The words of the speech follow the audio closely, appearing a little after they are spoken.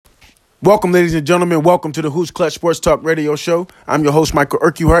Welcome, ladies and gentlemen. Welcome to the Who's Clutch Sports Talk Radio Show. I'm your host, Michael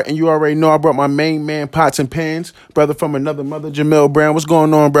Urquhart, and you already know I brought my main man, Pots and Pans, brother from another mother, Jamel Brown. What's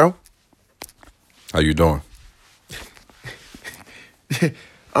going on, bro? How you doing?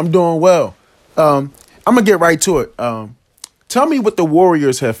 I'm doing well. I'm going to get right to it. Tell me what the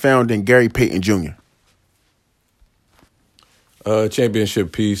Warriors have found in Gary Payton Jr.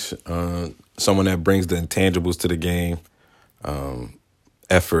 Championship piece, someone that brings the intangibles to the game,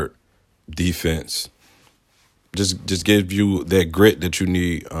 effort, defense, just gives you that grit that you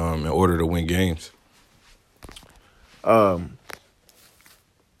need in order to win games. As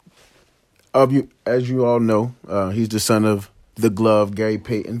you all know, he's the son of the Glove, Gary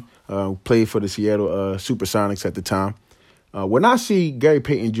Payton, played for the Seattle Supersonics at the time. When I see Gary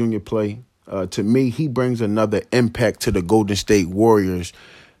Payton Jr. play, to me, he brings another impact to the Golden State Warriors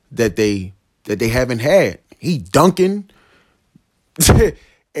that they haven't had. He dunking.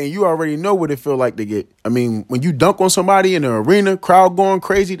 And you already know what it feel like to get. I mean, when you dunk on somebody in the arena, crowd going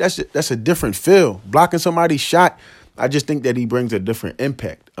crazy, that's a different feel. Blocking somebody's shot, I just think that he brings a different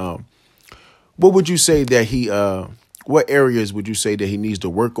impact. What would you say that what areas would you say that he needs to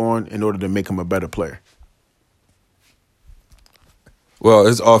work on in order to make him a better player? Well,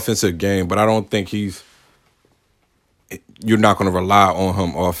 his offensive game, but I don't think you're not going to rely on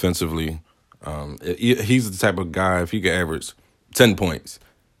him offensively. He's the type of guy, if he could average 10 points,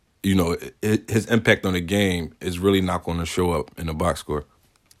 his impact on the game is really not going to show up in the box score.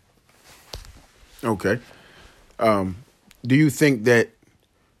 Okay. Do you think that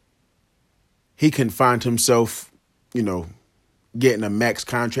he can find himself, getting a max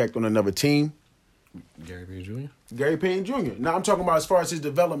contract on another team? Gary Payton Jr.? Gary Payton Jr. Now, I'm talking about as far as his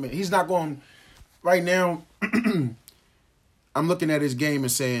development. He's not going – right now, I'm looking at his game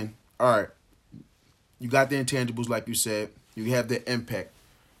and saying, all right, you got the intangibles like you said. You have the impact.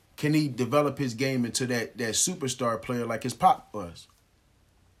 Can he develop his game into that superstar player like his pop was?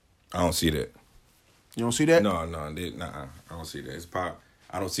 I don't see that. You don't see that? No, I don't see that. His pop.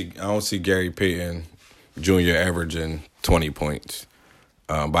 I don't see Gary Payton Jr. averaging 20 points.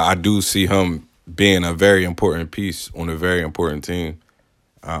 But I do see him being a very important piece on a very important team.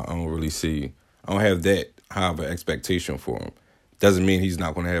 I don't have that high of an expectation for him. Doesn't mean he's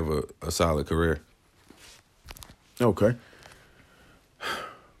not going to have a solid career. Okay.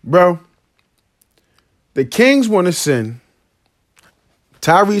 Bro, the Kings want to send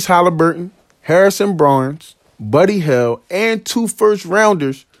Tyrese Halliburton, Harrison Barnes, Buddy Hield, and 2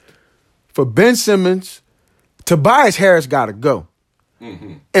 first-rounders for Ben Simmons. Tobias Harris got to go.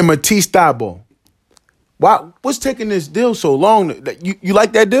 Mm-hmm. And Matisse Thybulle. What's taking this deal so long? You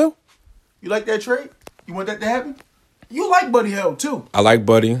like that deal? You like that trade? You want that to happen? You like Buddy Hield, too. I like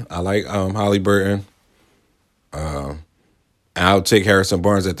Buddy. I like Halliburton. I'll take Harrison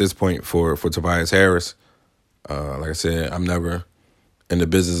Barnes at this point for Tobias Harris. Like I said, I'm never in the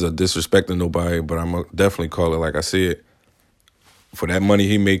business of disrespecting nobody, but I'm definitely call it like I see it. For that money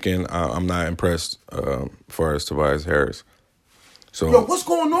he making, I'm not impressed as far as Tobias Harris. So, yo, what's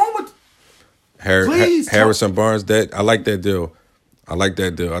going on with Harrison Barnes? I like that deal. I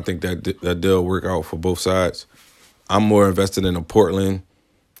think that deal work out for both sides. I'm more invested in a Portland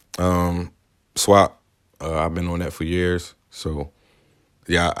swap. I've been on that for years. So,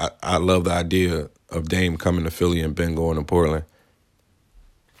 yeah, I love the idea of Dame coming to Philly and Ben going to Portland.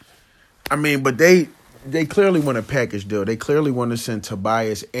 I mean, but they clearly want a package deal. They clearly want to send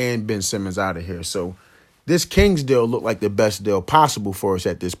Tobias and Ben Simmons out of here. So this Kings deal looked like the best deal possible for us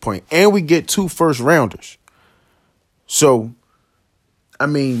at this point. And we get 2 first-rounders. So, I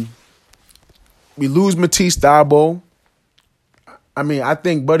mean, we lose Matisse Thybulle. I mean, I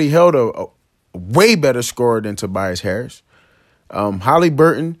think Buddy Hield a way better scorer than Tobias Harris.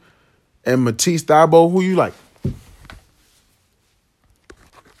 Halliburton and Matisse Thybulle, who you like?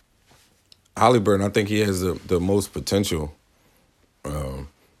 Halliburton, I think he has the most potential.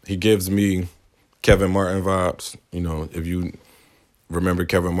 He gives me Kevin Martin vibes. If you remember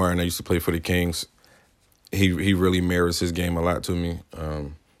Kevin Martin, I used to play for the Kings. He really mirrors his game a lot to me.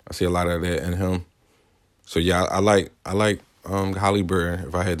 I see a lot of that in him. So yeah, I like Halliburton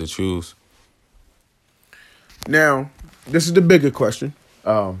if I had to choose. Now, this is the bigger question.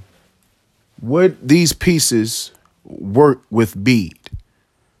 Would these pieces work with Bede?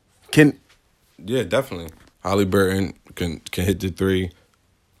 Yeah, definitely. Halliburton can hit the 3.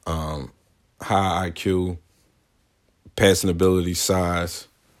 High IQ, passing ability, size.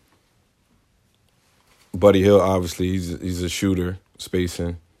 Buddy Hield, obviously, he's a shooter,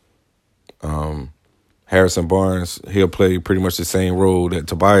 spacing. Harrison Barnes, he'll play pretty much the same role that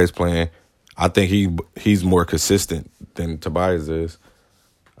Tobias playing. I think he's more consistent than Tobias is.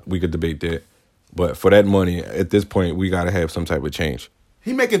 we could debate that. But for that money, at this point, we got to have some type of change.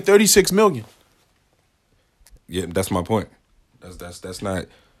 He making $36 million. Yeah, that's my point. That's not.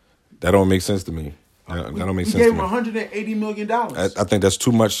 That don't make sense to me. That don't make sense. He gave to him me. $180 million. I think that's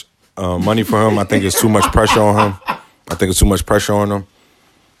too much money for him. I think it's too much pressure on him.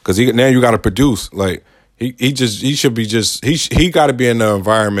 Because now you got to produce. Like he got to be in an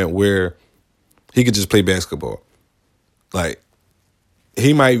environment where he could just play basketball. Like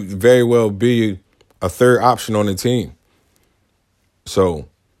he might very well be a third option on the team. So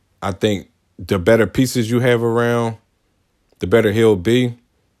I think the better pieces you have around, the better he'll be.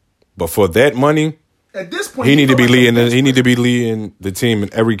 But for that money, at this point, he need to be leading the team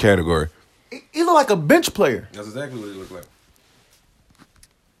in every category. He look like a bench player. That's exactly what he looked like.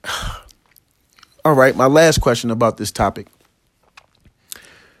 All right, my last question about this topic.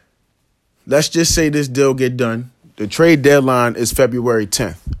 Let's just say this deal get done. The trade deadline is February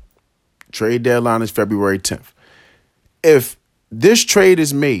 10th. If this trade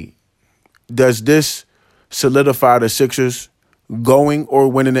is made, does this solidify the Sixers going or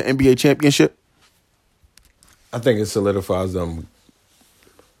winning the NBA championship? I think it solidifies them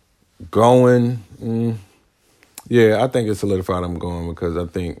going. Yeah, I think it solidified them going because I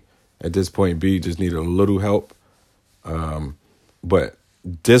think at this point B just need a little help. But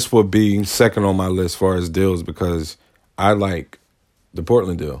this would be second on my list as far as deals because I like the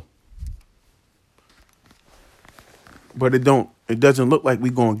Portland deal. But it doesn't look like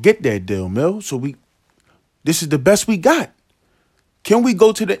we're going to get that deal, Mel. So this is the best we got. Can we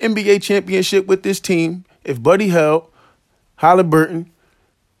go to the NBA championship with this team if Buddy Hield, Halliburton,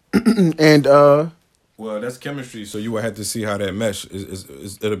 and well, that's chemistry, so you will have to see how that mesh.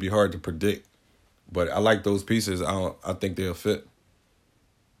 It'll be hard to predict, but I like those pieces. I think they'll fit.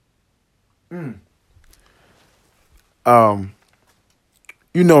 You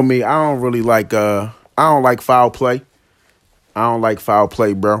know me. I don't really like. I don't like foul play.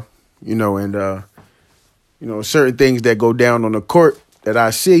 Bro. You know, and certain things that go down on the court that I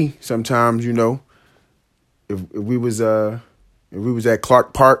see sometimes. You know, if we was at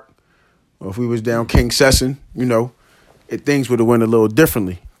Clark Park. Or if we was down King Sesson, things would have went a little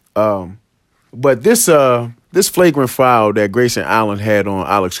differently. But this flagrant foul that Grayson Allen had on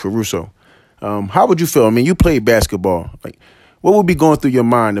Alex Caruso, how would you feel? I mean, you played basketball. Like, what would be going through your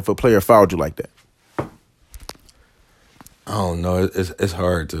mind if a player fouled you like that? I don't know. It's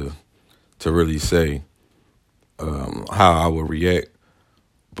hard to really say how I would react.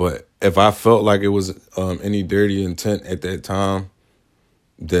 But if I felt like it was any dirty intent at that time,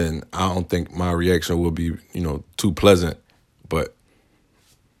 then I don't think my reaction will be, too pleasant. But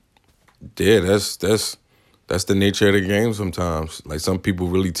yeah, that's the nature of the game sometimes. Like some people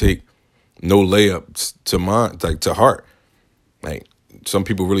really take no layups to heart. Like some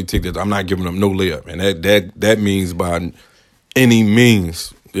people really take that I'm not giving them no layup. And that means by any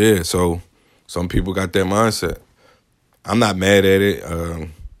means. Yeah, so some people got that mindset. I'm not mad at it.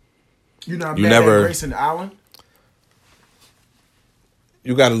 You're not mad at Grayson Allen?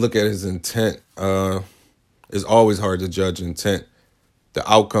 You got to look at his intent. It's always hard to judge intent. The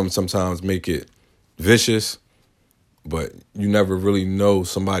outcome sometimes make it vicious, but you never really know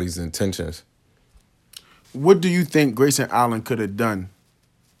somebody's intentions. What do you think Grayson Allen could have done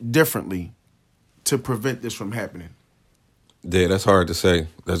differently to prevent this from happening? Yeah, that's hard to say.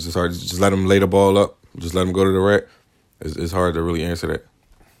 That's just hard. Just let him lay the ball up. Just let him go to the rack. It's hard to really answer that.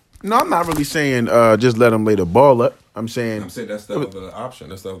 No, I'm not really saying just let him lay the ball up. I'm saying that's the other option.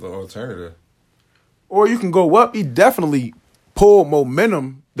 That's the other alternative. Or you can go up. He definitely pulled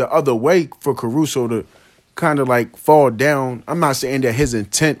momentum the other way for Caruso to kind of like fall down. I'm not saying that his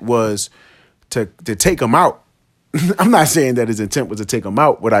intent was to take him out. I'm not saying that his intent was to take him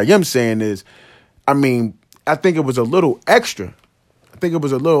out. What I am saying is, I think it was a little extra.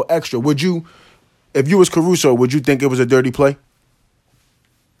 Would you, if you was Caruso, would you think it was a dirty play?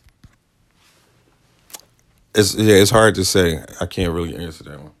 It's hard to say. I can't really answer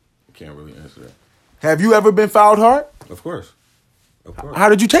that one. Have you ever been fouled hard? Of course. How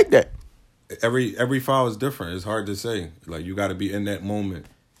did you take that? Every foul is different. It's hard to say. Like you got to be in that moment.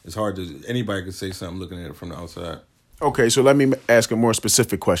 It's hard to anybody could say something looking at it from the outside. Okay, so let me ask a more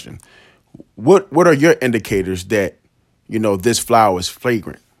specific question. What are your indicators that this foul is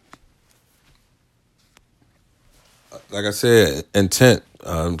flagrant? Like I said, intent.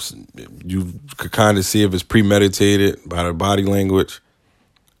 You could kind of see if it's premeditated by the body language.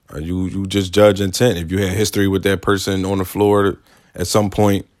 You just judge intent. If you had history with that person on the floor at some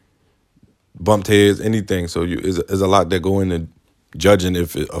point, bumped heads, anything. So there's a lot that go into judging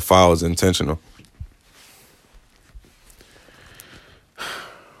if a foul is intentional.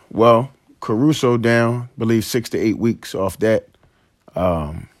 Well, Caruso down, I believe 6 to 8 weeks off that.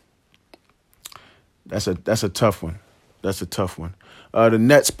 That's a tough one. That's a tough one. The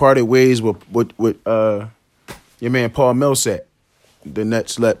Nets parted ways with your man Paul Millsap. The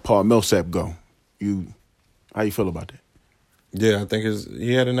Nets let Paul Millsap go. How you feel about that? Yeah, I think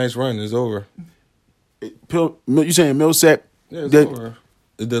he had a nice run. It's over. You saying Millsap? Yeah, it's over.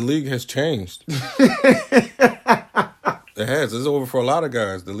 The league has changed. It has. It's over for a lot of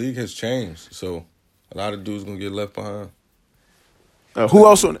guys. The league has changed. So a lot of dudes gonna get left behind. Who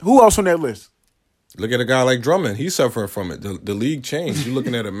else on that list? Look at a guy like Drummond. He's suffering from it. The league changed. You're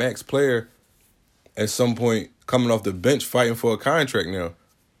looking at a max player at some point coming off the bench fighting for a contract now.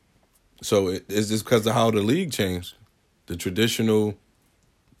 So it's just because of how the league changed. The traditional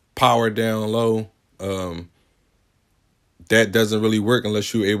power down low, that doesn't really work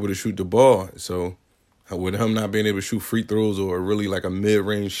unless you're able to shoot the ball. So with him not being able to shoot free throws or really like a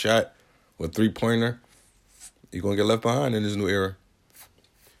mid-range shot or three-pointer, you're going to get left behind in this new era.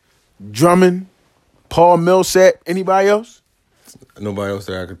 Drummond, Paul Millsap, anybody else? Nobody else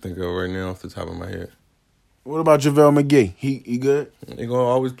that I could think of right now off the top of my head. What about JaVale McGee? He good? He going to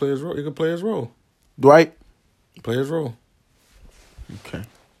always play his role. He can play his role. Dwight? Play his role. Okay.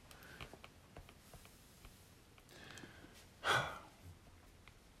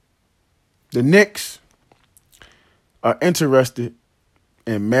 The Knicks are interested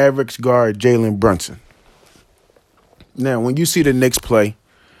in Mavericks guard Jalen Brunson. Now, when you see the Knicks play,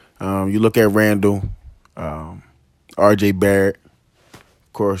 you look at Randall, R.J. Barrett,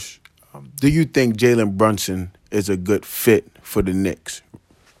 of course. Do you think Jalen Brunson is a good fit for the Knicks?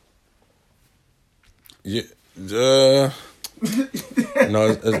 Yeah. No,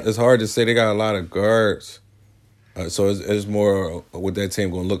 it's hard to say. They got a lot of guards. So it's more what that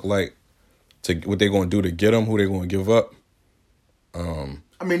team going to look like, to what they're going to do to get him, who they're going to give up.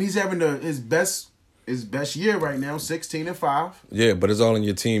 I mean, he's having his best year right now, 16-5. Yeah, but it's all in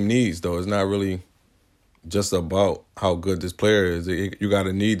your team needs, though. It's not really just about how good this player is. You got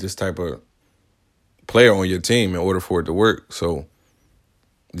to need this type of player on your team in order for it to work. So,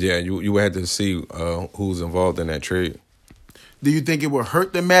 yeah, you would have to see who's involved in that trade. Do you think it would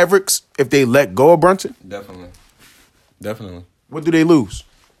hurt the Mavericks if they let go of Brunson? Definitely. What do they lose?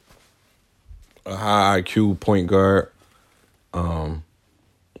 A high IQ point guard, an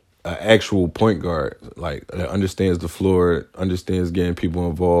actual point guard, like that understands the floor, understands getting people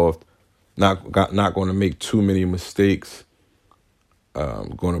involved, not going to make too many mistakes,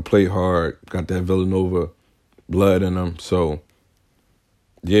 going to play hard, got that Villanova blood in him. So,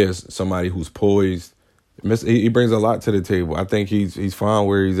 yes, somebody who's poised. He brings a lot to the table. I think he's fine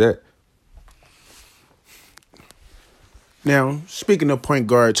where he's at. Now, speaking of point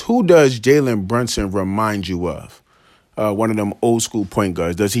guards, who does Jalen Brunson remind you of? One of them old school point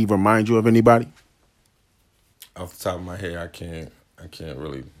guards. Does he remind you of anybody? Off the top of my head, I can't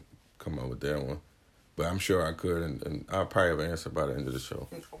really come up with that one. But I'm sure I could, and I'll probably have an answer by the end of the show.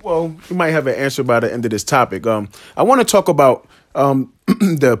 Well, you might have an answer by the end of this topic. I want to talk about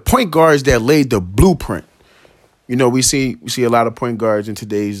the point guards that laid the blueprint. You know, we see a lot of point guards in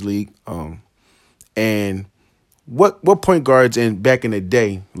today's league, and what point guards back in the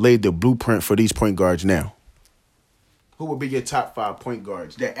day laid the blueprint for these point guards now? Who would be your top 5 point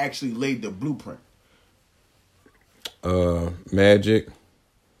guards that actually laid the blueprint? Magic,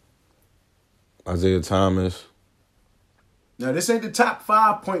 Isaiah Thomas. Now, this ain't the top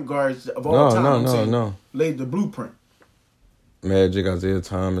 5 point guards of all time. No. Laid the blueprint. Magic, Isaiah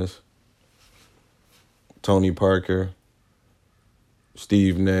Thomas, Tony Parker,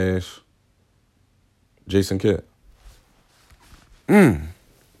 Steve Nash, Jason Kidd.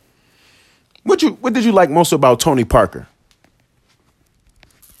 What did you like most about Tony Parker?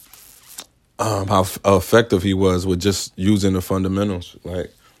 How effective he was with just using the fundamentals,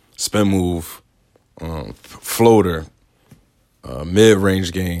 like spin move, floater,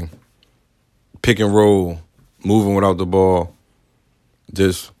 mid-range game, pick and roll, moving without the ball.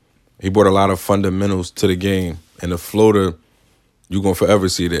 Just, he brought a lot of fundamentals to the game. And the floater, you're going to forever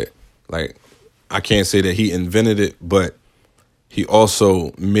see that. Like, I can't say that he invented it, but he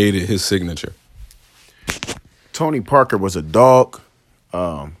also made it his signature. Tony Parker was a dog,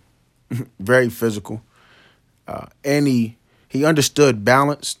 very physical, and he understood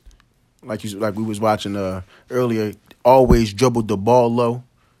balance. Like we was watching earlier, always dribbled the ball low,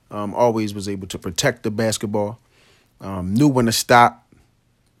 always was able to protect the basketball, knew when to stop.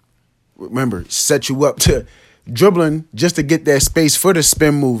 Remember, set you up to dribbling just to get that space for the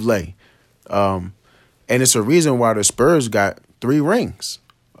spin move lay. And it's a reason why the Spurs got 3 rings.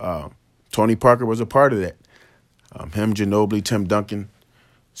 Tony Parker was a part of that. Him, Ginobili, Tim Duncan.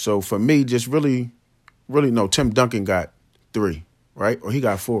 So for me, just really no. Tim Duncan got 3, right? Or he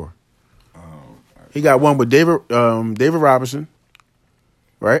got 4. He got one with David Robinson,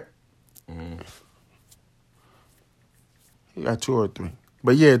 right? He got 2 or 3.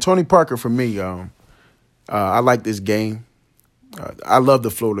 But yeah, Tony Parker for me. I like this game. I love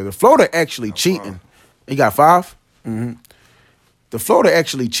the floater. The floater actually cheating. 5. He got 5. Mm-hmm. The floater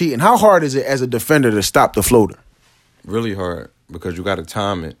actually cheating. How hard is it as a defender to stop the floater? Really hard because you got to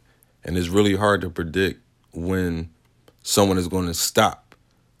time it, and it's really hard to predict when someone is going to stop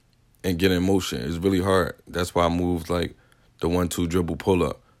and get in motion. It's really hard. That's why I moved like the 1-2 dribble pull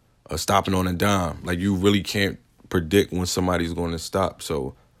up, stopping on a dime. Like you really can't predict when somebody's going to stop.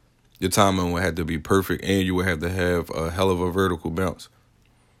 So your timing would have to be perfect, and you would have to have a hell of a vertical bounce.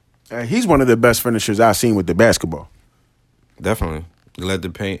 He's one of the best finishers I've seen with the basketball. Definitely, he led the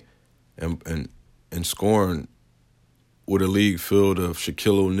paint and scoring with a league filled of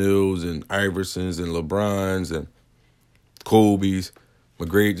Shaquille O'Neals and Iversons and LeBrons and Kobe's,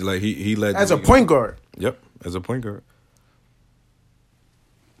 McGrady. Like he led as a point guard. Yep, as a point guard.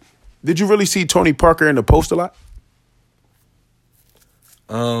 Did you really see Tony Parker in the post a lot?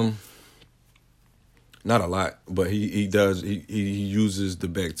 Not a lot, but he does. He uses the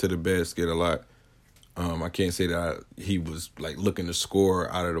back to the basket a lot. I can't say that he was like looking to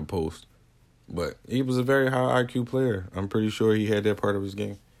score out of the post, but he was a very high IQ player. I'm pretty sure he had that part of his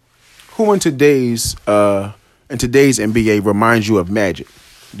game. Who in today's NBA reminds you of Magic?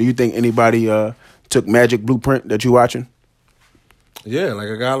 Do you think anybody took Magic blueprint that you watching? Yeah, like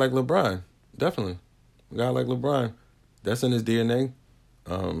a guy like LeBron, definitely. A guy like LeBron, that's in his DNA.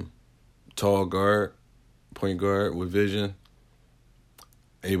 Tall guard, point guard with vision,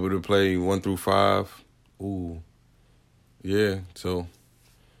 able to play 1 through 5. Ooh, yeah. So,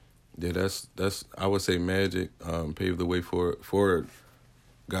 yeah, that's I would say Magic paved the way for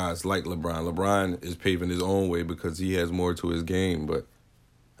guys like LeBron. LeBron is paving his own way because he has more to his game, but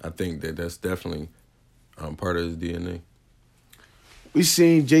I think that's definitely part of his DNA. We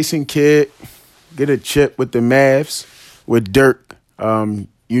seen Jason Kidd get a chip with the Mavs with Dirk.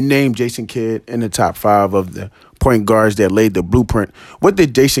 You named Jason Kidd in the top 5 of the point guards that laid the blueprint. What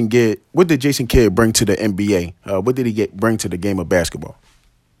did Jason Kidd bring to the NBA? What did he bring to the game of basketball?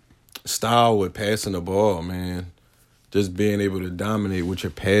 Style with passing the ball, man. Just being able to dominate with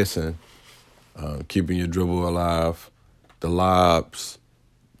your passing, keeping your dribble alive, the lobs,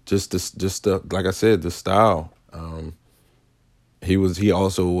 just the like I said, the style. He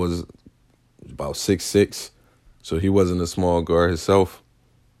also was about 6'6", so he wasn't a small guard himself.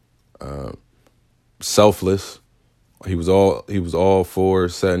 Selfless. He was all for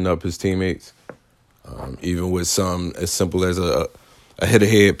setting up his teammates. Even with some as simple as a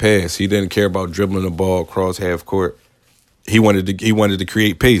head-to-head pass, he didn't care about dribbling the ball across half court. He wanted to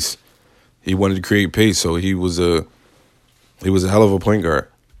create pace. So he was a hell of a point guard.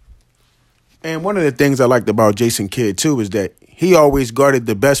 And one of the things I liked about Jason Kidd too is that he always guarded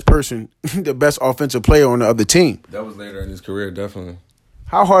the best person, the best offensive player on the other team. That was later in his career, definitely.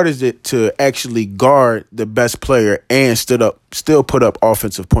 How hard is it to actually guard the best player and still put up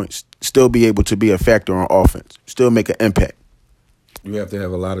offensive points, still be able to be a factor on offense, still make an impact? You have to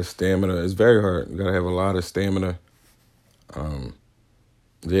have a lot of stamina. It's very hard. You got to have a lot of stamina.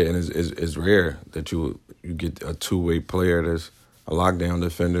 Yeah, and it's rare that you get a two-way player that's a lockdown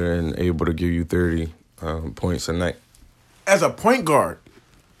defender and able to give you 30 points a night. As a point guard.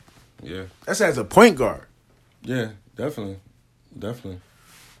 Yeah. That's as a point guard. Yeah, definitely.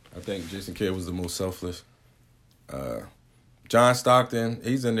 I think Jason Kidd was the most selfless. John Stockton,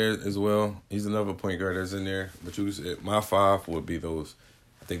 he's in there as well. He's another point guard that's in there. But my 5 would be those.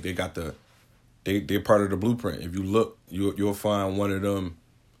 I think they got they're part of the blueprint. If you look, you'll find one of them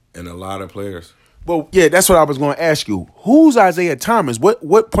in a lot of players. Well, yeah, that's what I was going to ask you. Who's Isaiah Thomas?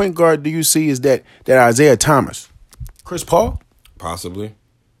 What point guard do you see is that Isaiah Thomas? Chris Paul? Possibly.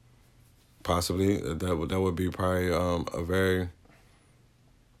 That would be probably a very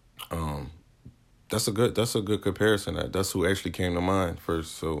that's a good comparison. That's who actually came to mind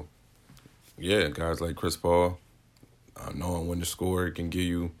first. So yeah, guys like Chris Paul, knowing when to score, it can give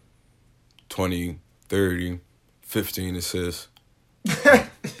you 20, 30, 15 assists.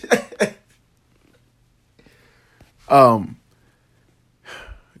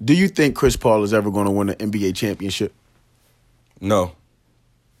 Do you think Chris Paul is ever going to win an NBA championship? No,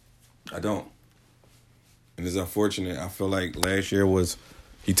 I don't. And it's unfortunate. I feel like last year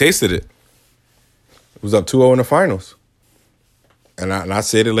he tasted it. It was up 2-0 in the finals. And I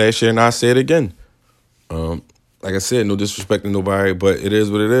said it last year and I say it again. Like I said, no disrespect to nobody, but it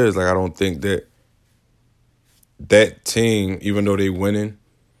is what it is. Like, I don't think that team, even though they winning,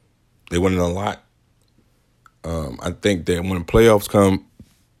 They winning a lot. I think that when the playoffs come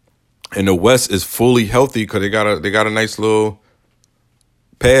and the West is fully healthy because they got a nice little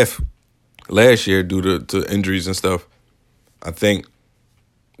path last year due to injuries and stuff. I think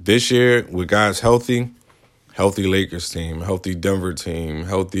this year with guys healthy Lakers team, healthy Denver team,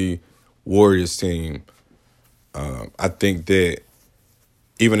 healthy Warriors team, I think that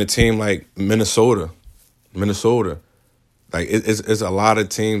even a team like Minnesota, like it's a lot of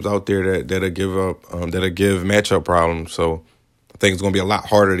teams out there that'll give matchup problems. So I think it's gonna be a lot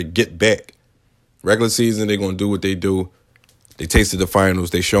harder to get back. Regular season, they're gonna do what they do. They tasted the finals,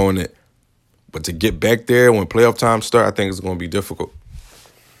 they showing it. But to get back there when playoff time start, I think it's gonna be difficult.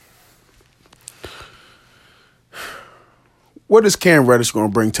 What is Cam Reddish going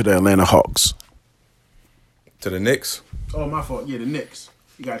to bring to the Atlanta Hawks? To the Knicks? Oh, my fault. Yeah, the Knicks.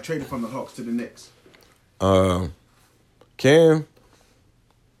 You got traded from the Hawks to the Knicks. Cam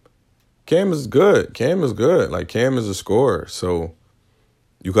is good. Cam is good. Like, Cam is a scorer. So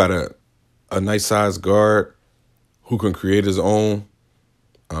you got a nice sized guard who can create his own.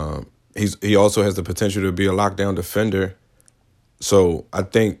 He also has the potential to be a lockdown defender. So I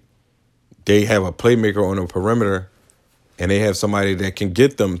think they have a playmaker on the perimeter, and they have somebody that can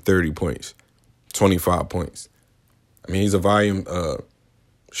get them 30 points, 25 points. I mean, he's a volume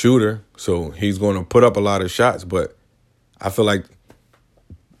shooter, so he's going to put up a lot of shots, but I feel like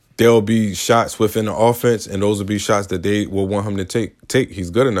there'll be shots within the offense, and those will be shots that they will want him to take.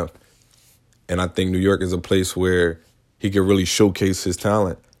 He's good enough. And I think New York is a place where he can really showcase his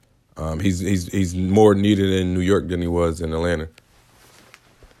talent. He's more needed in New York than he was in Atlanta.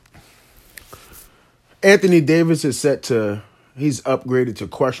 Anthony Davis is he's upgraded to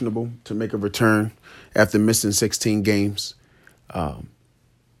questionable to make a return after missing 16 games. The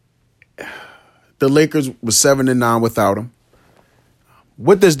Lakers were 7-9 without him.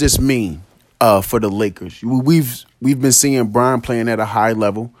 What does this mean for the Lakers? We've been seeing Bron playing at a high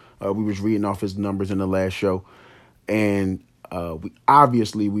level. We was reading off his numbers in the last show, and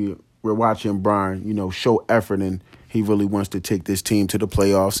we're watching Bron, show effort, and he really wants to take this team to the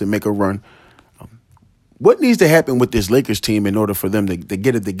playoffs and make a run. What needs to happen with this Lakers team in order for them to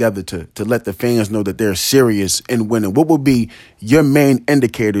get it together to let the fans know that they're serious in winning? What would be your main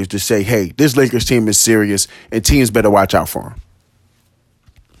indicators to say, hey, this Lakers team is serious and teams better watch out for them?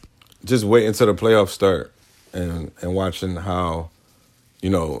 Just wait until the playoffs start and watching how,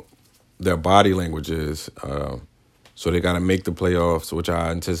 their body language is. So they got to make the playoffs, which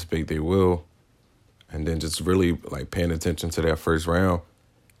I anticipate they will, and then just really paying attention to that first round.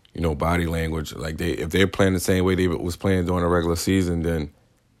 Body language. If they're playing the same way they was playing during the regular season, then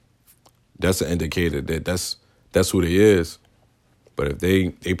that's an indicator that that's who they is. But if they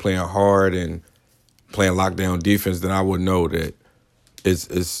playing hard and playing lockdown defense, then I would know that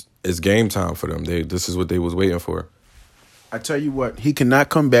it's game time for them. This is what they was waiting for. I tell you what, he cannot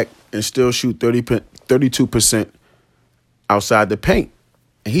come back and still shoot 32% outside the paint.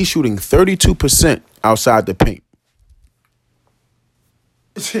 And he's shooting 32% outside the paint.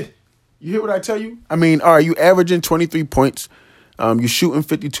 You hear what I tell you? I mean, all right, you averaging 23 points. You shooting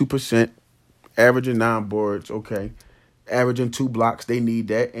 52%, averaging 9 boards, okay. Averaging 2 blocks, they need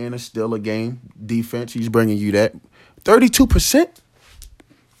that, and it's still a game. Defense, he's bringing you that. 32%?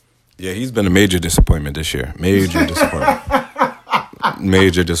 Yeah, he's been a major disappointment this year. Major disappointment.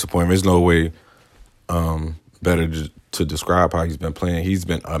 Major disappointment. There's no way better to describe how he's been playing. He's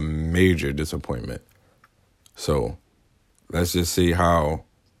been a major disappointment. So let's just see how,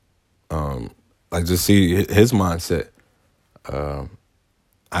 just see his mindset. I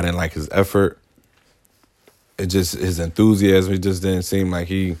didn't like his effort. It just, his enthusiasm, it just didn't seem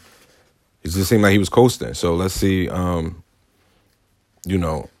like it just seemed like he was coasting. So let's see,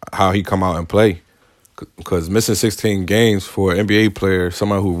 how he come out and play. Because missing 16 games for an NBA player,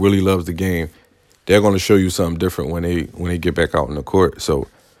 somebody who really loves the game, they're going to show you something different when they get back out in the court. So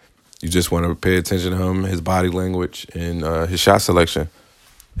you just want to pay attention to him, his body language, and his shot selection,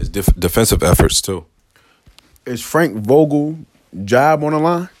 his defensive efforts too. Is Frank Vogel job on the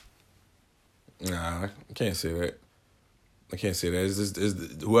line? Nah, I can't say that.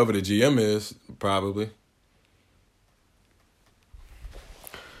 It's whoever the GM is, probably.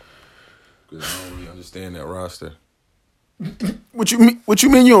 Because I don't really understand that roster. What you mean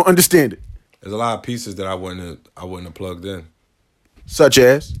you don't understand it? There's a lot of pieces that I wouldn't have plugged in. Such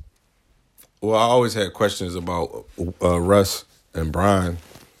as? Well, I always had questions about Russ and Brian.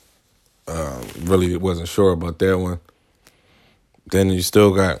 Really wasn't sure about that one. Then you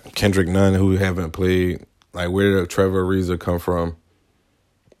still got Kendrick Nunn, who haven't played. Where did Trevor Ariza come from?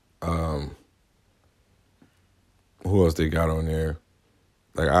 Who else they got on there?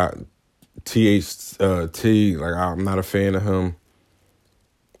 THT, like I'm not a fan of him.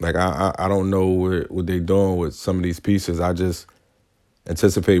 Like I don't know what they doing with some of these pieces. I just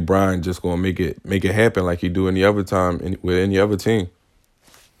anticipate Brian just gonna make it happen like he do any other time with any other team.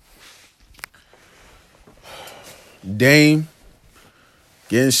 Dame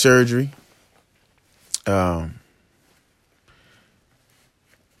getting surgery.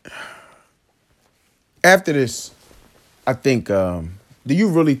 After this, I think. Do you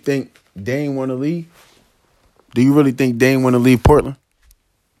really think Dame want to leave? Do you really think Dame want to leave Portland?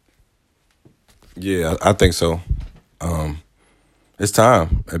 Yeah, I think so. It's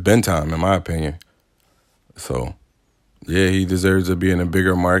time. It's been time, in my opinion. So, yeah, he deserves to be in a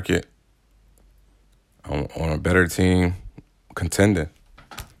bigger market, on a better team, contending.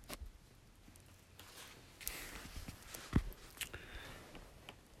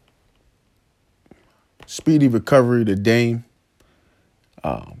 Speedy recovery to Dame.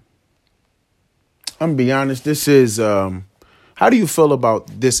 I'm gonna be honest. This is. How do you feel about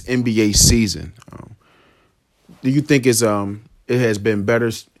this NBA season? Do you think it has been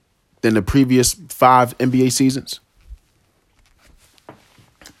better than the previous 5 NBA seasons?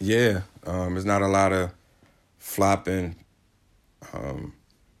 Yeah, there's not a lot of flopping.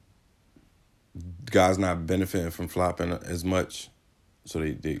 Guys not benefiting from flopping as much, so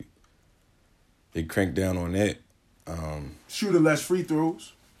they crank down on that. Shooting less free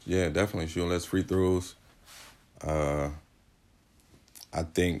throws. Yeah, definitely shooting less free throws. I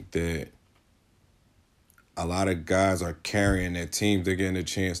think that a lot of guys are carrying their teams. They're getting a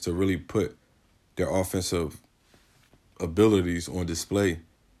chance to really put their offensive abilities on display,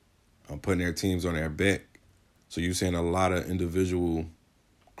 putting their teams on their back. So you're seeing a lot of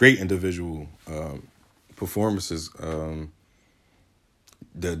great individual performances.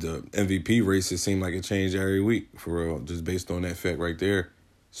 The MVP races seem like it changed every week, for real, just based on that fact right there.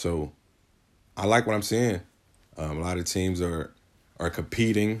 So I like what I'm seeing. A lot of teams are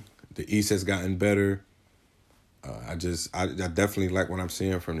competing. The East has gotten better. I definitely like what I'm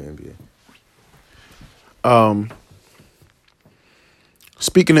seeing from the NBA.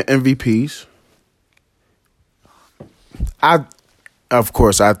 Speaking of MVPs, I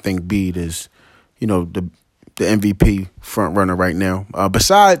think Bede is, the MVP front runner right now.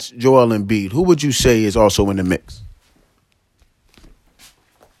 Besides Joel Embiid, who would you say is also in the mix?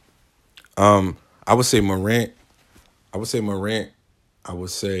 I would say Morant. I would say Embiid.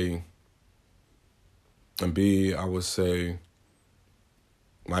 I would say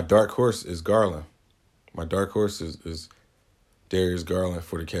my dark horse is Garland. My dark horse is Darius Garland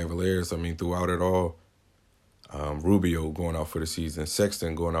for the Cavaliers. I mean, throughout it all, Rubio going out for the season,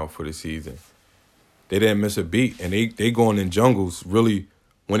 Sexton going out for the season. They didn't miss a beat, and they going in jungles, really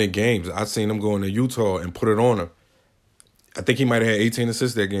winning games. I seen them going to Utah and put it on them. I think he might have had 18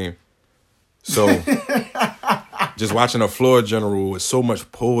 assists that game. So just watching a floor general with so much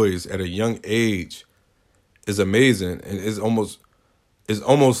poise at a young age is amazing, and it's almost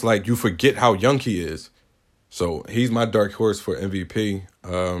like you forget how young he is. So he's my dark horse for MVP.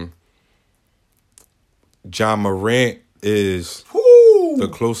 John Morant is the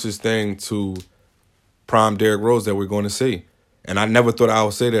closest thing to prime Derrick Rose that we're going to see. And I never thought I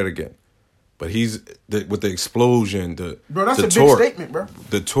would say that again. But he's with the explosion, that's the a torque, big statement, bro.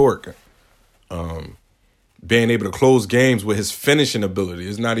 The torque, being able to close games with his finishing ability.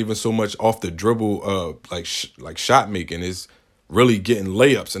 It's not even so much off the dribble, like shot making. It's really getting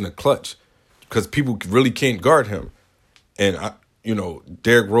layups in the clutch because people really can't guard him. And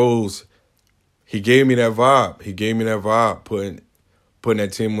Derrick Rose, he gave me that vibe. Putting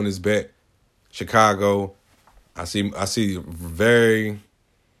that team on his back. Chicago, I see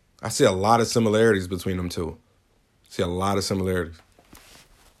a lot of similarities between them two.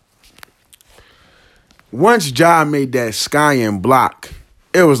 Once Ja made that sky and block,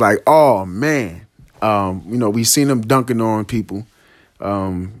 it was like, oh man. We seen him dunking on people.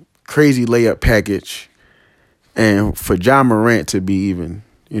 Crazy layup package. And for Ja Morant to be even,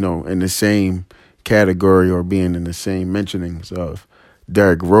 in the same category or being in the same mentionings of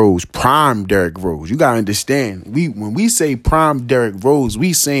Derrick Rose, prime Derrick Rose. You gotta understand. When we say prime Derrick Rose,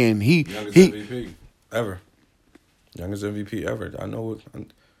 we saying youngest MVP ever. Youngest MVP ever. I know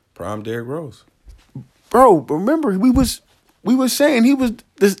prime Derrick Rose. Bro, remember we was saying he was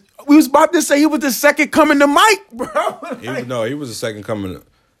this. We was about to say he was the second coming to Mike, bro. He was the second coming.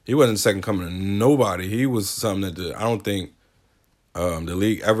 He wasn't the second coming to nobody. He was something that I don't think the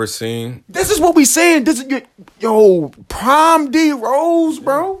league ever seen. This is what we saying. This is prime D Rose,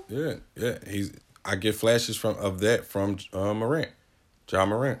 bro. Yeah. I get flashes from Morant, Ja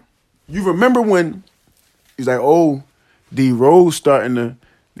Morant. You remember when he's like, D Rose starting to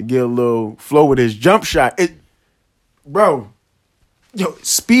to get a little flow with his jump shot. Bro,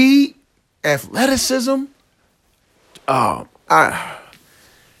 speed, athleticism,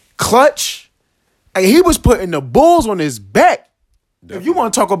 clutch. And he was putting the Bulls on his back. Definitely. If you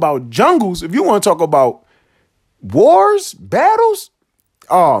want to talk about jungles, if you want to talk about wars, battles,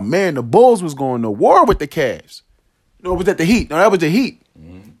 oh, man, the Bulls was going to war with the Cavs. No, was that the Heat? No, that was the Heat.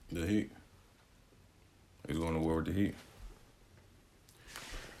 Mm-hmm. The Heat. He was going to war with the Heat.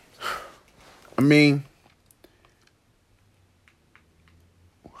 I mean,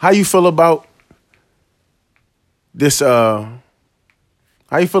 how you feel about this? How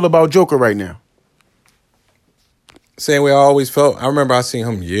you feel about Joker right now? Same way I always felt. I remember I seen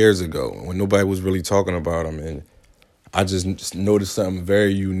him years ago when nobody was really talking about him, and I just noticed something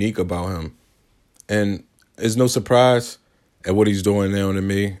very unique about him. And it's no surprise at what he's doing now to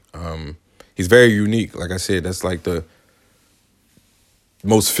me. He's very unique. Like I said, that's like the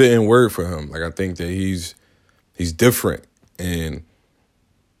most fitting word for him. Like I think that he's different, and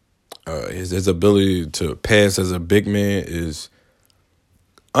his ability to pass as a big man is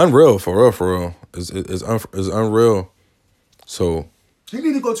unreal, for real. It's unreal. So he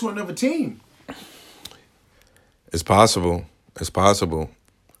need to go to another team. It's possible. You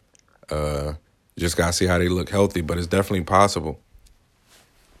just gotta see how they look healthy, but it's definitely possible.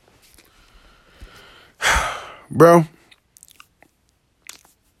 Bro,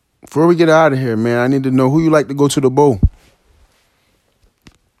 before we get out of here, man, I need to know who you like to go to the bowl.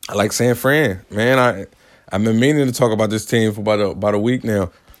 I like San Fran, man. I've been meaning to talk about this team for about a week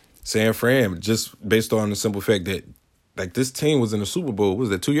now. San Fran, just based on the simple fact that like this team was in the Super Bowl. What was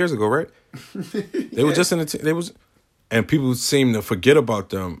that 2 years ago, right? They were just in the and people seem to forget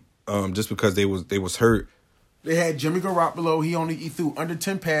about them just because they was hurt. They had Jimmy Garoppolo. He threw under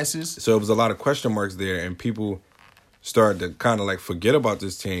 10 passes. So it was a lot of question marks there, and people started to kind of like forget about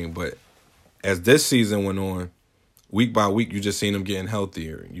this team. But as this season went on, week by week, you just seen them getting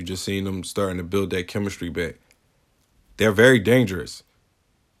healthier. You just seen them starting to build that chemistry back. They're very dangerous.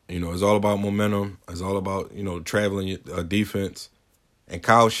 It's all about momentum. It's all about, traveling defense. And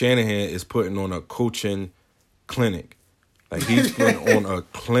Kyle Shanahan is putting on a coaching clinic. Like, he's putting on a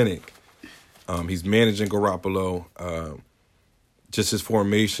clinic. He's managing Garoppolo. Just his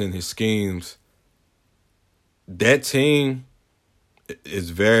formation, his schemes. That team is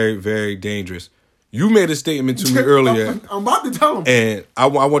very, very dangerous. You made a statement to me earlier. I'm about to tell him, and I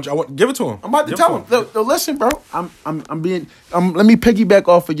want give it to him. I'm about to tell him. Look, listen, bro. Let me piggyback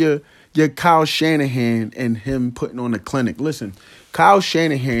off of your Kyle Shanahan and him putting on a clinic. Listen, Kyle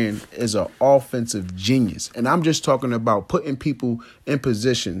Shanahan is an offensive genius, and I'm just talking about putting people in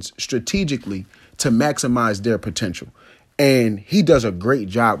positions strategically to maximize their potential, and he does a great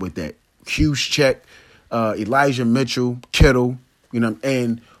job with that. Juszczyk, Elijah Mitchell, Kittle,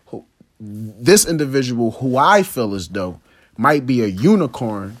 and this individual who I feel as though might be a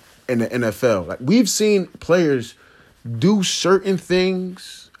unicorn in the NFL. Like, we've seen players do certain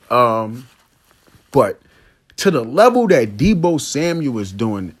things, but to the level that Deebo Samuel is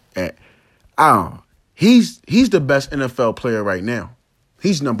doing at, he's the best NFL player right now.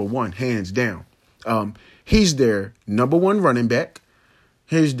 He's number one, hands down. He's their number one running back.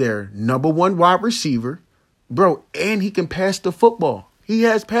 He's their number one wide receiver. Bro, and he can pass the football. He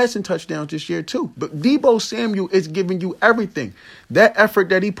has passing touchdowns this year, too. But Deebo Samuel is giving you everything. That effort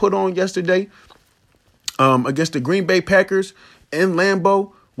that he put on yesterday against the Green Bay Packers in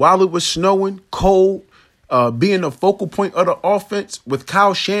Lambeau while it was snowing, cold, being the focal point of the offense with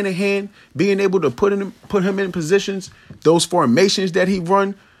Kyle Shanahan, being able to put him in positions, those formations that he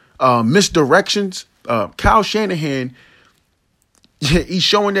run, misdirections. Kyle Shanahan, he's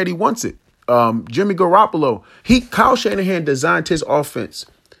showing that he wants it. Jimmy Garoppolo, Kyle Shanahan designed his offense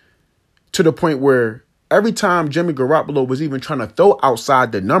to the point where every time Jimmy Garoppolo was even trying to throw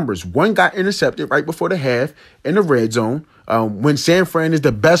outside the numbers, one got intercepted right before the half in the red zone, when San Fran is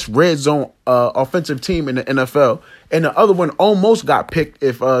the best red zone offensive team in the NFL, and the other one almost got picked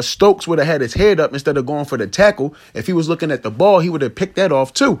if Stokes would have had his head up instead of going for the tackle. If he was looking at the ball, he would have picked that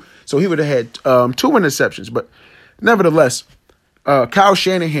off too. So he would have had 2 interceptions. But nevertheless, Kyle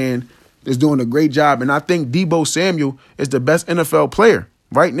Shanahan is doing a great job. And I think Deebo Samuel is the best NFL player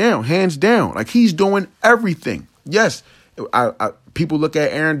right now, hands down. Like, he's doing everything. Yes, people look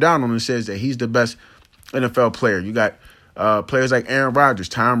at Aaron Donald and says that he's the best NFL player. You got players like Aaron Rodgers,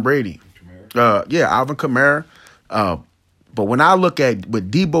 Tom Brady, Alvin Kamara. But when I look at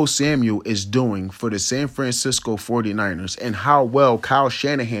what Deebo Samuel is doing for the San Francisco 49ers and how well Kyle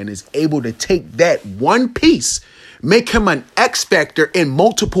Shanahan is able to take that one piece, make him an X factor in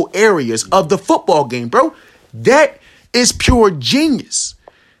multiple areas of the football game, bro. That is pure genius.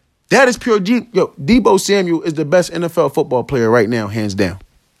 That is pure G. Yo, Deebo Samuel is the best NFL football player right now, hands down.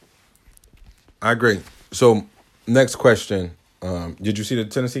 I agree. So, next question. Did you see the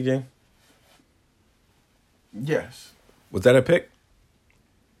Tennessee game? Yes. Was that a pick?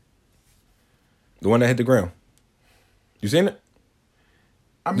 The one that hit the ground. You seen it?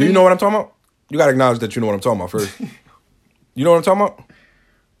 Do you know what I'm talking about? You got to acknowledge that you know what I'm talking about first. You know what I'm talking about?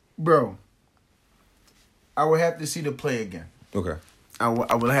 Bro, I would have to see the play again. Okay. I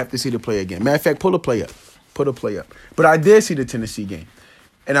will have to see the play again. Matter of fact, pull a play up. Put a play up. But I did see the Tennessee game.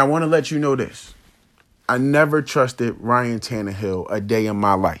 And I want to let you know this. I never trusted Ryan Tannehill a day in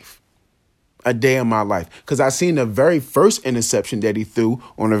my life. A day in my life. Because I seen the very first interception that he threw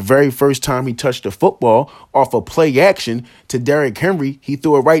on the very first time he touched the football off a play action to Derrick Henry. He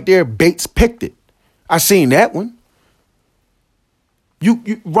threw it right there. Bates picked it. I seen that one.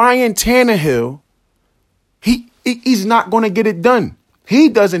 Ryan Tannehill, he's not going to get it done. He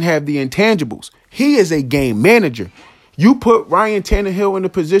doesn't have the intangibles. He is a game manager. You put Ryan Tannehill in a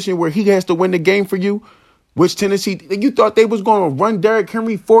position where he has to win the game for you, which Tennessee, you thought they was going to run Derrick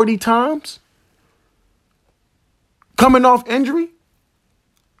Henry 40 times? Coming off injury?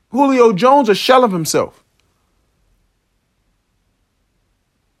 Julio Jones, a shell of himself.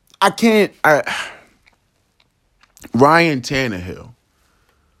 Ryan Tannehill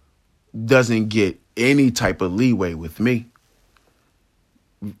doesn't get any type of leeway with me.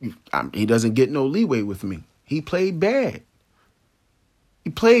 He doesn't get no leeway with me. He played bad. He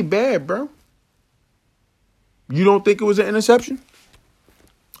played bad, bro. You don't think it was an interception?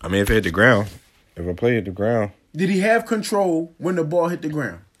 I mean, if it hit the ground, if a play hit the ground. Did he have control when the ball hit the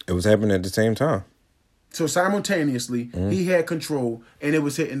ground? It was happening at the same time. So simultaneously, he had control and it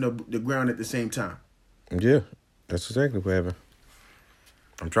was hitting the ground at the same time. Yeah, that's exactly what happened.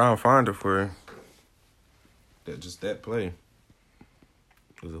 I'm trying to find it for you. That play.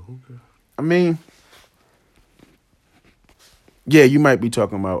 Was a hooker. I mean, yeah, you might be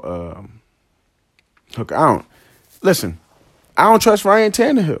talking about hooker. I don't trust Ryan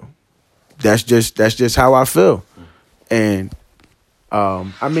Tannehill. That's just how I feel. And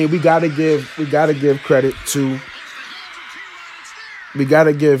I mean, we gotta give credit to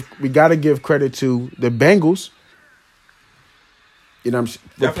credit to the Bengals. You know,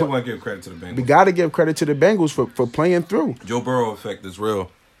 definitely want to give credit to the Bengals. We got to give credit to the Bengals for playing through. Joe Burrow effect is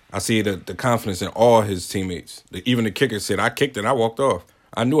real. I see the confidence in all his teammates. Even the kicker said, "I kicked it. I walked off.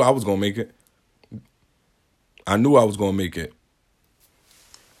 I knew I was gonna make it.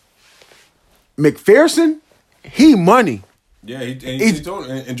 McPherson, he money. Yeah, he told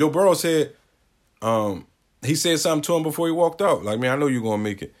him. And Joe Burrow said, he said something to him before he walked out. Like, man, I know you're gonna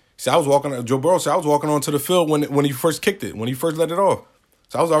make it. See, Joe Burrow said I was walking onto the field when he first kicked it, when he first let it off.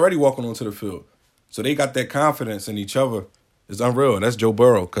 So I was already walking onto the field. So they got that confidence in each other. It's unreal. And that's Joe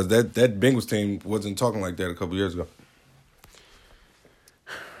Burrow, because that Bengals team wasn't talking like that a couple years ago.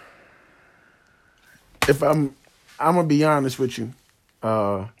 If I'm gonna be honest with you.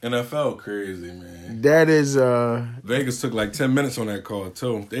 NFL crazy, man. That is Vegas took like 10 minutes on that call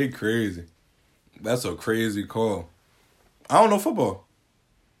too. They crazy. That's a crazy call. I don't know football.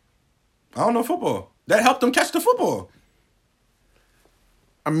 That helped him catch the football.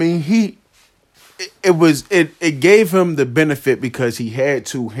 I mean, it gave him the benefit because he had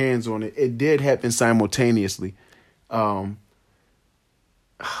two hands on it. It did happen simultaneously. Oh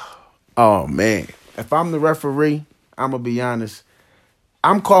man. If I'm the referee, I'm gonna be honest.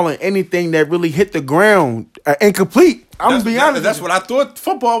 I'm calling anything that really hit the ground incomplete. I'm gonna be honest. That's what I thought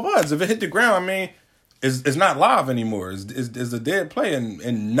football was. If it hit the ground, I mean, it's not live anymore. It's a dead play in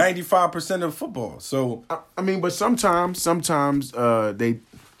 95% of football. So I mean, but sometimes it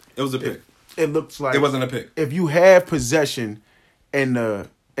was a pick. It looks like it wasn't a pick. If you have possession and the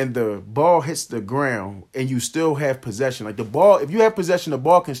ball hits the ground and you still have possession, like the ball, if you have possession, the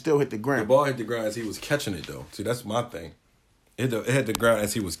ball can still hit the ground. The ball hit the ground as he was catching it, though. See, that's my thing. It hit the ground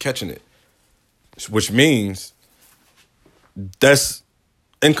as he was catching it, which means that's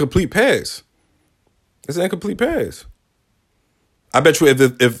incomplete pass. It's an incomplete pass. I bet you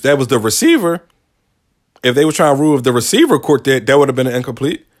if that was the receiver, if they were trying to rule if the receiver caught that would have been an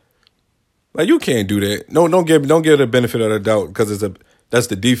incomplete. Like, you can't do that. No, don't give the benefit of the doubt because that's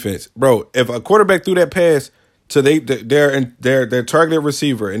the defense, bro. If a quarterback threw that pass to their targeted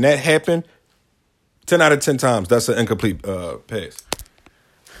receiver and that happened, 10 out of 10 times, that's an incomplete pass.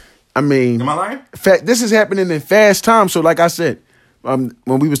 I mean, am I lying? This is happening in fast time. So, like I said, when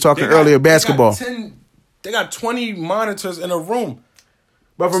we was talking earlier, basketball. They got 20 monitors in a room.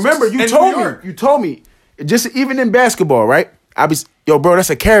 But remember, you told me, just even in basketball, right? Yo, bro, that's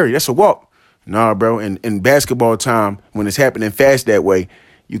a carry. That's a walk. Nah, bro. In basketball time, when it's happening fast that way,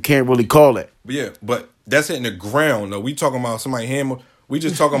 you can't really call that. But yeah, but that's hitting the ground. though. We talking about somebody hammer. We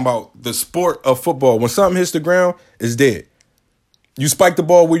just talking about the sport of football. When something hits the ground, it's dead. You spike the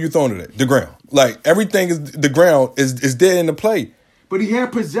ball, where you throwing it at? The ground. Like, everything is the ground is dead in the play. But he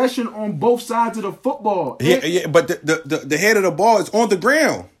had possession on both sides of the football. Yeah, but the head of the ball is on the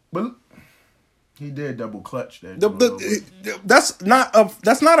ground. But he did double clutch that.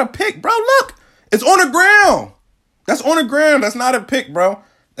 That's not a pick, bro. Look, it's on the ground. That's on the ground. That's not a pick, bro.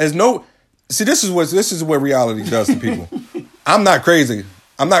 There's no. See, this is what reality does to people. I'm not crazy.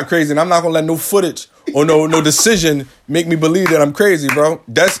 And I'm not gonna let no footage or no decision make me believe that I'm crazy, bro.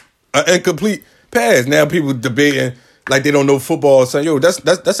 That's an incomplete pass. Now people debating like they don't know football, saying, "Yo, that's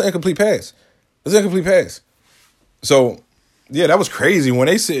an incomplete pass. That's an incomplete pass." So, yeah, that was crazy when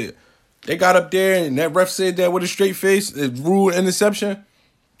they said they got up there and that ref said that with a straight face, it ruled interception.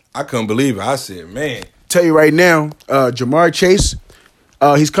 I couldn't believe it. I said, "Man." Tell you right now, Jamar Chase,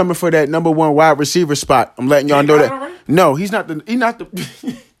 he's coming for that number 1 wide receiver spot. I'm letting y'all know that. Already? No, he's not the.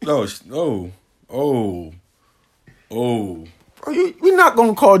 Oh. Bro, we're not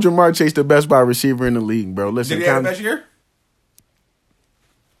gonna call Jamar Chase the best wide receiver in the league, bro. Listen, Did he have the best year?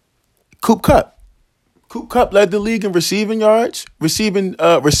 Coop Kupp led the league in receiving yards, receiving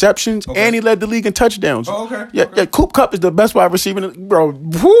receptions, and he led the league in touchdowns. Oh, okay. Yeah, Coop Kupp is the best wide receiver, bro.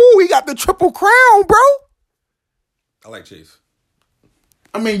 Woo, he got the triple crown, bro. I like Chase.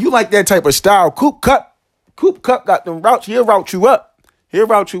 I mean, you like that type of style. Coop Kupp got them routes. He'll route you up.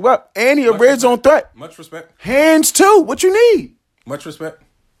 And he a red zone threat. Much respect. Hands too. What you need? Much respect.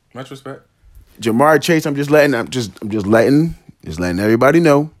 Jamar Chase, I'm just letting everybody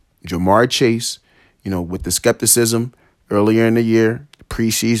know. Jamar Chase, with the skepticism earlier in the year,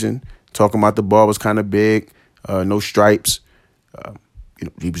 preseason, talking about the ball was kind of big, no stripes.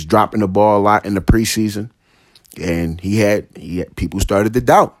 He was dropping the ball a lot in the preseason, and he had people started to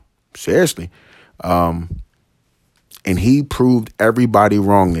doubt. Seriously. And he proved everybody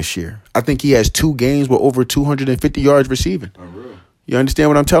wrong this year. I think he has 2 games with over 250 yards receiving. Oh, really? You understand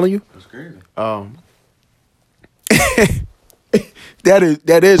what I'm telling you? That's crazy.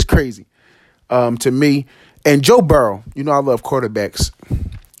 That is crazy to me. And Joe Burrow, I love quarterbacks.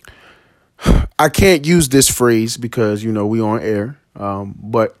 I can't use this phrase because we on air.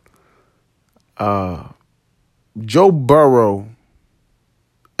 But Joe Burrow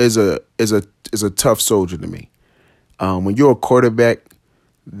is a tough soldier to me. When you're a quarterback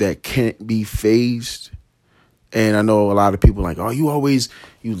that can't be phased, and I know a lot of people are like, oh,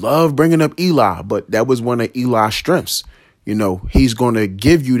 you love bringing up Eli, but that was one of Eli's strengths. He's going to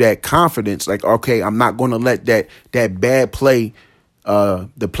give you that confidence. Like, okay, I'm not going to let that bad play,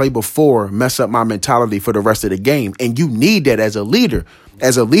 the play before, mess up my mentality for the rest of the game. And you need that as a leader.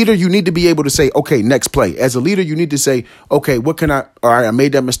 As a leader, you need to be able to say, okay, next play. As a leader, you need to say, okay, all right, I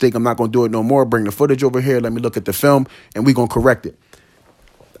made that mistake. I'm not going to do it no more. Bring the footage over here. Let me look at the film, and we're going to correct it.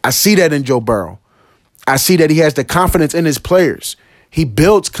 I see that in Joe Burrow. I see that he has the confidence in his players. He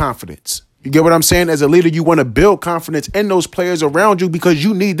builds confidence. You get what I'm saying? As a leader, you want to build confidence in those players around you because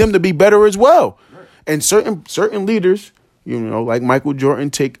you need them to be better as well. Right. And certain leaders, like Michael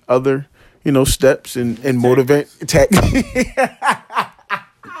Jordan, take other, steps and motivate.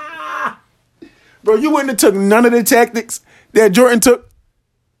 Bro, you wouldn't have took none of the tactics that Jordan took.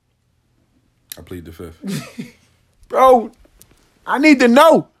 I plead the fifth. Bro, I need to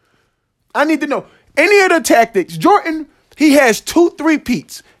know. Any of the tactics. Jordan, he has 2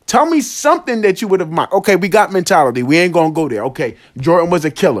 3-peats. Tell me something that you would have mocked. Okay, we got mentality. We ain't going to go there. Okay, Jordan was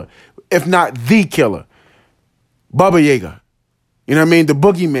a killer, if not the killer. Baba Yaga. You know what I mean? The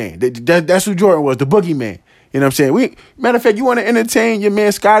boogeyman. That's who Jordan was, the boogeyman. You know what I'm saying? Matter of fact, you want to entertain your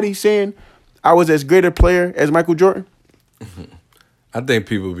man Scotty saying I was as great a player as Michael Jordan? I think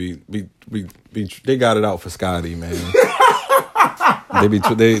people be they got it out for Scotty, man. they be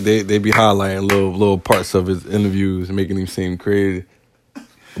highlighting little parts of his interviews and making him seem crazy.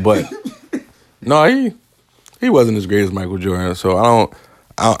 But no, he wasn't as great as Michael Jordan. So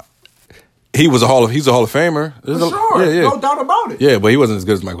he's a Hall of Famer. For sure, yeah. No doubt about it. Yeah, but he wasn't as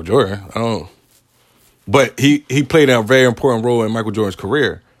good as Michael Jordan. But he played a very important role in Michael Jordan's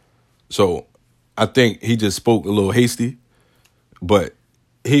career. So I think he just spoke a little hasty, but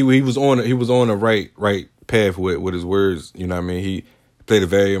he was on the right path with his words. You know what I mean? He played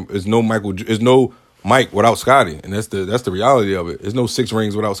there's no Mike without Scotty, and that's the reality of it. There's no 6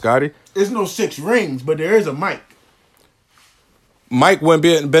 rings without Scotty. There's no 6 rings, but there is a Mike. Mike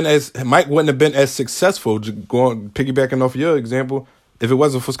wouldn't have been as successful, piggybacking off your example, if it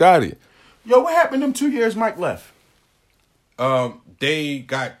wasn't for Scotty. Yo, what happened them 2 years Mike left? They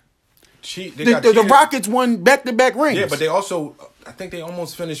got cheat. The Rockets won back-to-back rings. Yeah, but they also I think they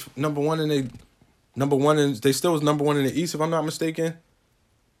almost finished number one they still was number one in the East, if I'm not mistaken.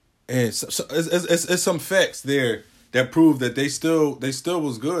 And so it's some facts there that prove that they still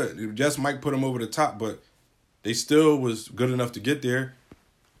was good. Just Mike put them over the top, but they still was good enough to get there.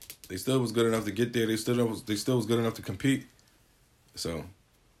 They still was good enough to get there. They still was good enough to compete. So,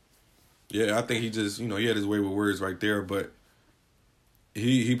 yeah, I think he just, he had his way with words right there, but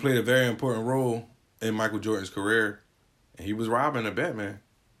he played a very important role in Michael Jordan's career, and he was robbing a bet, man.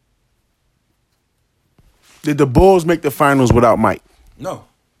 Did the Bulls make the finals without Mike? No.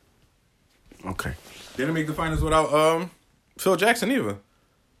 Okay. They didn't make the finals without Phil Jackson either.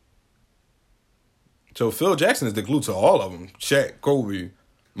 So Phil Jackson is the glue to all of them. Shaq, Kobe,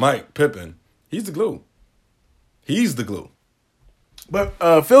 Mike, Pippen. He's the glue. He's the glue.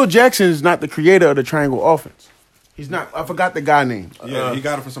 But Phil Jackson is not the creator of the triangle offense. He's not. I forgot the guy name. Yeah, he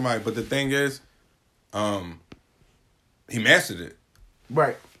got it from somebody. But the thing is, he mastered it.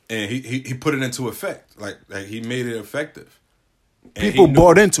 Right. And he put it into effect. Like he made it effective. And people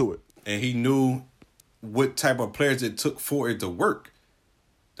bought into it. And he knew what type of players it took for it to work.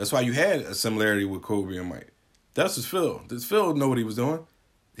 That's why you had a similarity with Kobe and Mike. That's just Phil. Does Phil know what he was doing?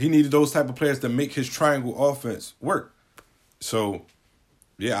 He needed those type of players to make his triangle offense work. So,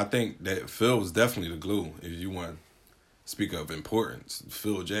 yeah, I think that Phil was definitely the glue. If you want to speak of importance,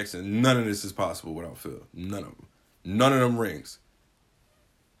 Phil Jackson, none of this is possible without Phil. None of them. None of them rings.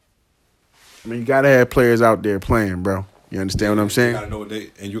 I mean, you got to have players out there playing, bro. You understand what I'm saying? You got to know what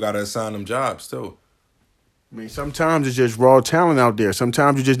and you got to assign them jobs, too. I mean, sometimes it's just raw talent out there.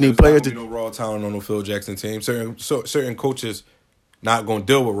 Sometimes you just need players to. No raw talent on the Phil Jackson team. Certain coaches not going to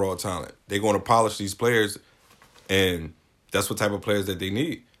deal with raw talent. They're going to polish these players, and that's what type of players that they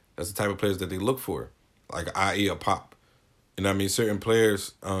need. That's the type of players that they look for, like i.e. a Pop. You know what I mean? Certain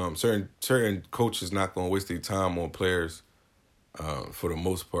players, certain coaches not going to waste their time on players for the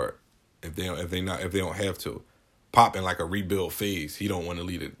most part if they don't have to. Pop in like a rebuild phase. He don't want to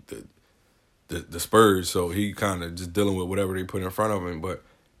lead the Spurs, so he kind of just dealing with whatever they put in front of him, but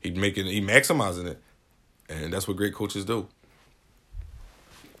he maximizing it, and that's what great coaches do.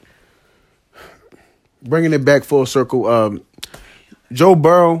 Bringing it back full circle, Joe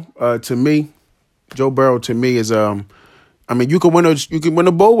Burrow to me is I mean you can win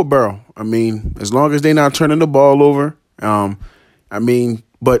a bowl with Burrow. I mean as long as they're not turning the ball over. I mean,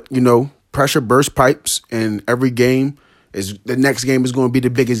 but pressure burst pipes, and every game. The next game is going to be the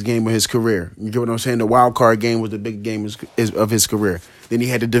biggest game of his career. You get what I'm saying? The wild card game was the big game of his career. Then he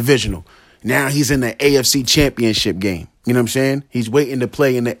had the divisional. Now he's in the AFC championship game. You know what I'm saying? He's waiting to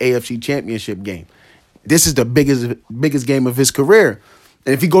play in the AFC championship game. This is the biggest game of his career.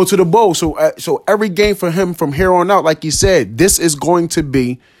 And if he go to the bowl, so every game for him from here on out, like you said, this is going to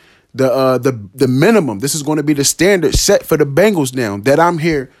be the minimum. This is going to be the standard set for the Bengals now that I'm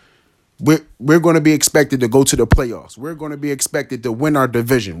here. We're going to be expected to go to the playoffs. We're going to be expected to win our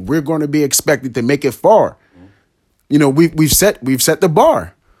division. We're going to be expected to make it far. We've set the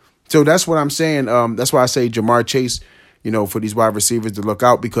bar. So that's what I'm saying. That's why I say Jamar Chase, for these wide receivers to look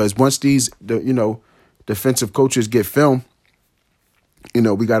out, because once these defensive coaches get film,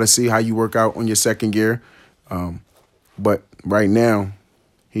 we got to see how you work out on your second gear. But right now,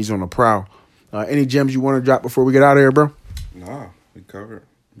 he's on the prowl. Any gems you want to drop before we get out of here, bro? Nah, we covered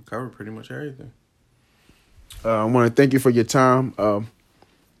pretty much everything. I want to thank you for your time.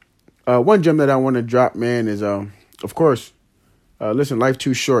 One gem that I want to drop, man, is, of course, listen, life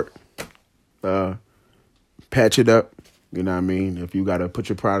too short. Patch it up. You know what I mean? If you got to put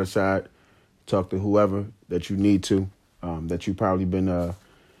your pride aside, talk to whoever that you need to, that you probably been,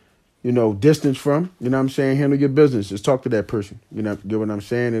 distanced from. You know what I'm saying? Handle your business. Just talk to that person. Get what I'm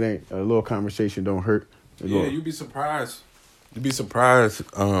saying? It ain't a little conversation don't hurt. Yeah, you'd be surprised. You'd be surprised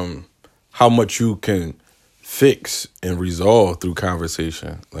how much you can fix and resolve through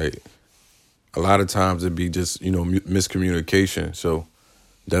conversation. Like, a lot of times it'd be just, miscommunication. So,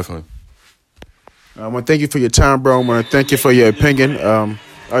 definitely. I want to thank you for your time, bro. I want to thank you for your opinion.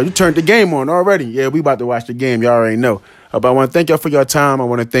 You turned the game on already. Yeah, we about to watch the game. Y'all already know. But I want to thank y'all for your time. I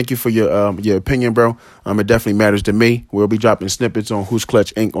want to thank you for your opinion, bro. It definitely matters to me. We'll be dropping snippets on Who's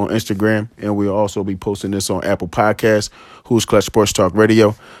Clutch Inc. on Instagram, and we'll also be posting this on Apple Podcasts, Who's Clutch Sports Talk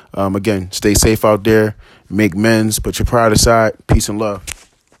Radio. Again, stay safe out there. Make men's. Put your pride aside. Peace and love.